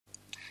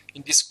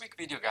In this quick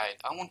video guide,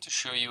 I want to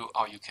show you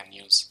how you can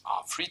use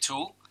a free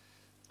tool,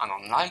 an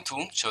online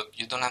tool, so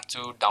you don't have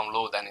to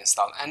download and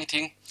install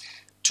anything,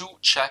 to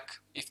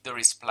check if there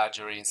is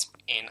plagiarism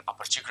in a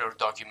particular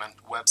document,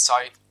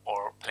 website,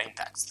 or plain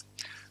text.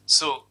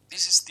 So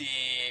this is the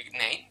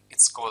name,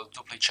 it's called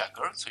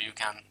Duplichecker, so you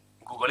can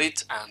Google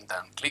it and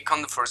then click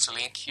on the first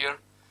link here,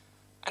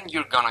 and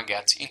you're gonna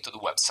get into the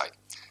website.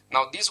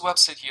 Now this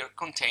website here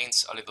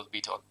contains a little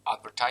bit of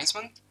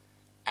advertisement,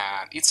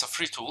 and it's a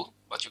free tool,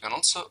 but you can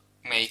also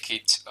make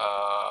it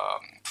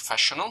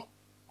professional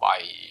by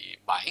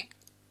buying.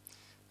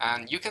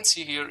 And you can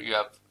see here you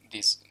have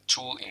this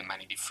tool in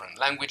many different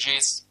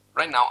languages.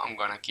 Right now I'm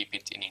gonna keep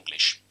it in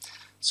English.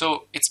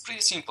 So it's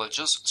pretty simple,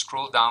 just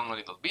scroll down a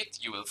little bit,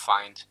 you will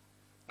find,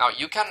 now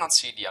you cannot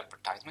see the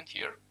advertisement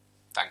here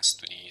thanks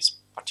to this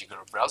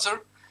particular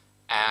browser,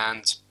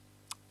 and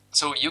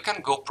so you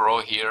can go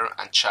pro here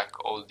and check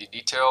all the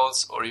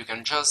details, or you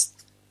can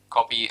just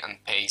copy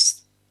and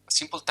paste a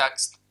simple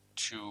text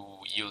to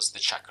use the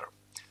checker.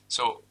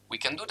 So we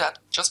can do that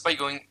just by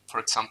going, for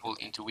example,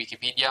 into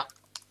Wikipedia,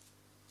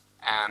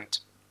 and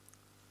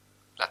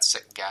let's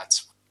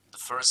get the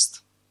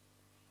first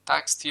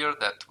text here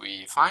that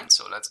we find.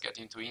 So let's get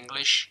into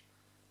English.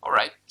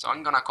 Alright, so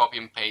I'm gonna copy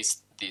and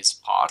paste this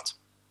part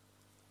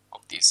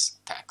of this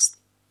text.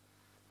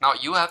 Now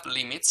you have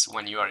limits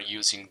when you are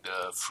using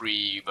the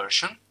free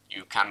version.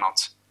 You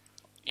cannot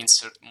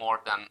insert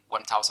more than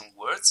 1000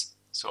 words.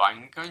 So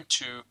I'm going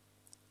to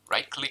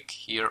right click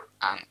here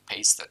and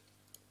paste it.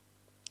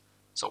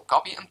 So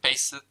copy and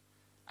paste it,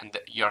 and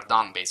you're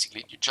done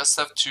basically. You just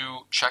have to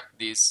check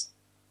this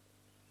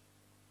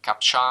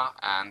CAPTCHA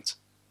and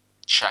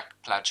check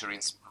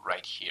plagiarism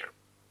right here.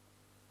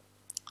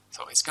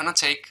 So it's gonna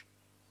take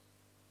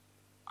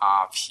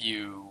a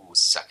few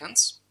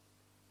seconds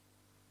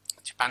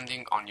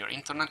depending on your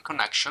internet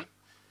connection,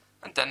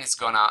 and then it's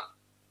gonna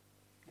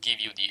give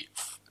you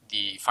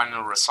the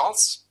final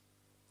results.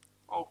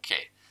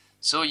 Okay,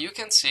 so you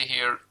can see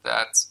here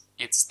that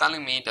it's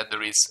telling me that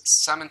there is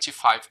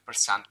 75%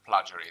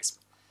 plagiarism.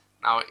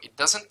 Now it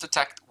doesn't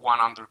detect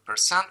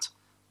 100%,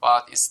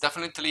 but it's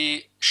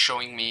definitely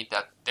showing me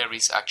that there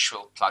is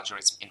actual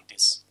plagiarism in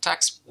this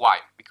text. Why?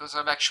 Because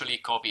I've actually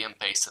copy and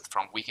pasted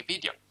from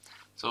Wikipedia.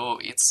 So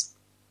it's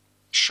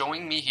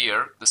showing me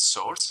here the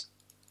source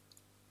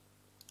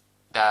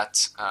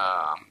that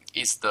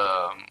is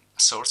the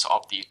source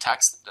of the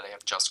text that I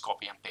have just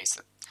copy and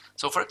pasted.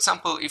 So for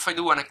example, if I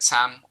do an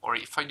exam, or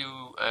if I do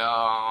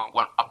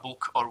a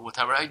book, or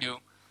whatever I do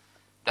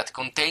that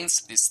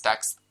contains this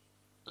text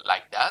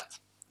like that,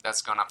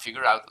 that's gonna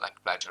figure out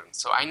like plagiarism.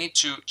 So I need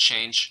to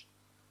change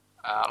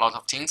a lot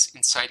of things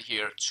inside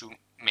here to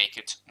make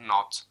it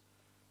not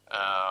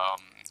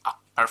a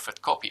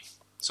perfect copy.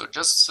 So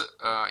just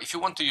if you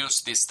want to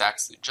use this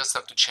text, you just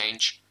have to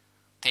change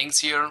things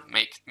here,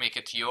 make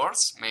it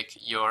yours, make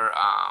your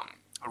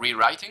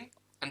rewriting,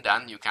 and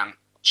then you can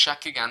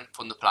check again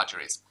for the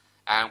plagiarism.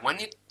 And when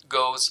it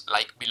goes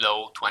like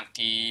below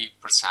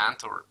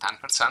 20% or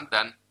 10%,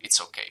 then it's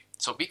okay.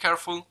 So be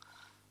careful.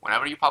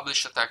 Whenever you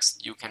publish a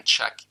text, you can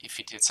check if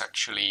it is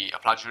actually a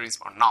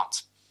plagiarism or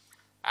not.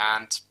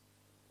 And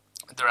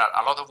there are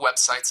a lot of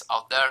websites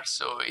out there,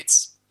 so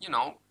it's,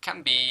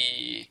 can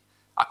be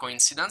a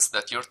coincidence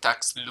that your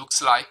text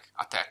looks like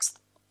a text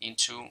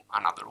into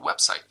another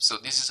website. So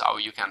this is how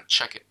you can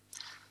check it.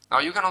 Now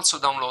you can also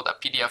download a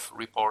PDF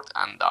report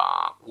and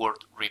a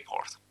Word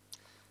report.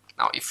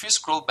 Now if you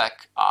scroll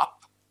back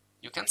up,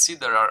 you can see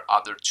there are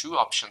other two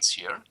options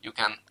here. You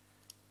can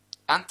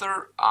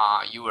enter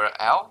a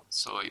URL,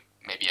 so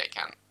maybe I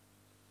can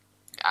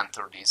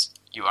enter this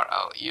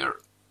URL here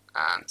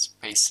and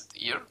paste it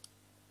here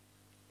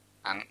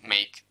and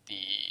make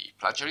the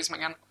plagiarism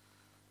again,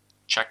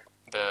 check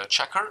the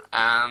checker,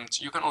 and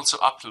you can also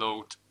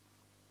upload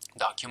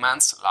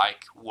documents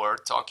like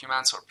Word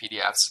documents or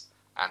PDFs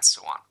and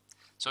so on.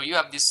 So you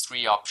have these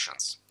three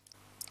options,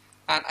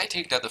 and I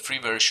think that the free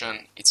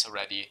version it's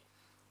already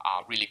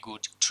a really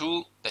good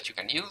tool that you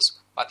can use.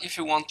 But if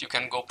you want, you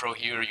can go pro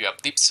here. You have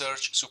deep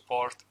search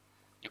support,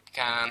 you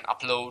can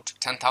upload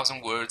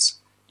 10,000 words,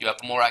 you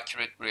have more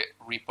accurate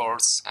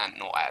reports, and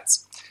no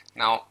ads.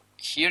 Now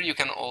here you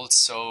can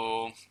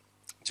also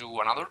do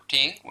another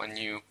thing when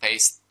you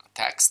paste a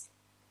text.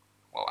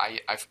 Well,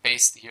 I've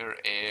pasted here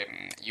a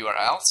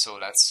URL, so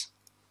let's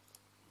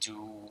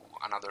do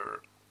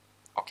another.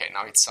 Okay,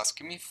 now it's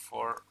asking me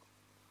for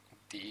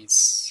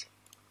these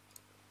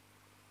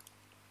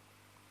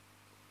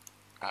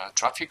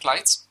traffic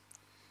lights.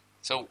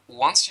 So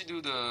once you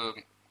do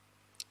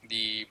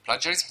the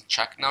plagiarism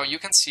check, now you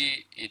can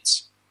see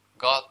it's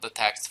got the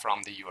text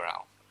from the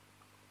URL,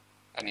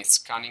 and it's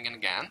scanning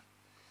again.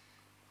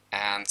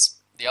 And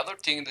the other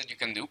thing that you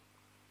can do,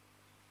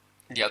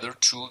 the other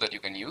tool that you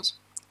can use,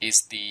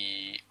 is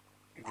the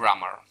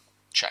grammar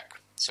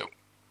check,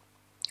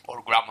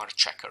 or grammar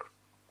checker.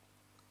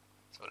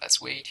 So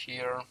let's wait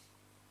here.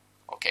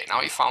 Okay,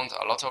 now we found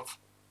a lot of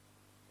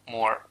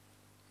more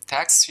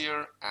text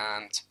here,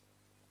 and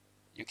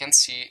you can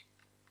see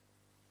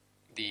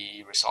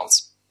the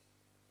results.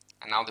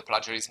 and now the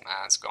plagiarism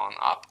has gone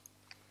up.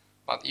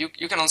 But you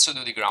can also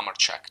do the grammar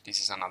check.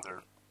 This is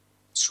another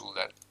tool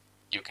that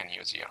you can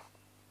use here.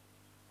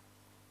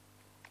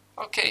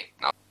 Okay,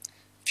 now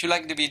if you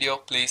like the video,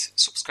 please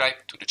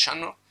subscribe to the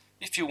channel.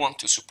 If you want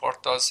to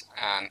support us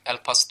and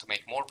help us to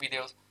make more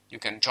videos, you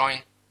can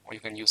join, or you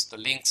can use the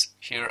links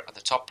here at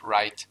the top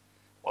right,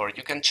 or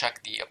you can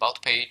check the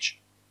About page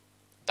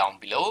down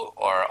below,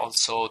 or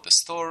also the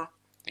store,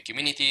 the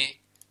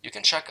community. You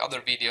can check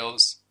other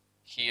videos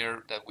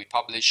here that we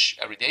publish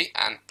every day,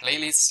 and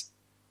playlists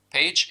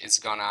page is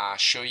gonna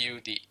show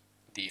you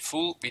the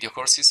full video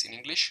courses in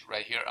English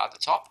right here at the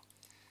top,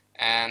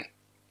 and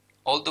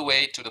all the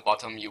way to the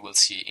bottom you will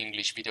see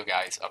English video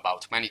guides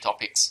about many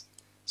topics.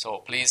 So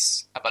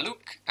please have a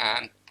look,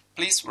 and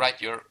please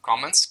write your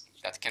comments.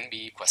 That can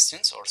be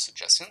questions or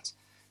suggestions.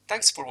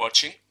 Thanks for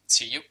watching.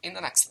 See you in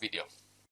the next video.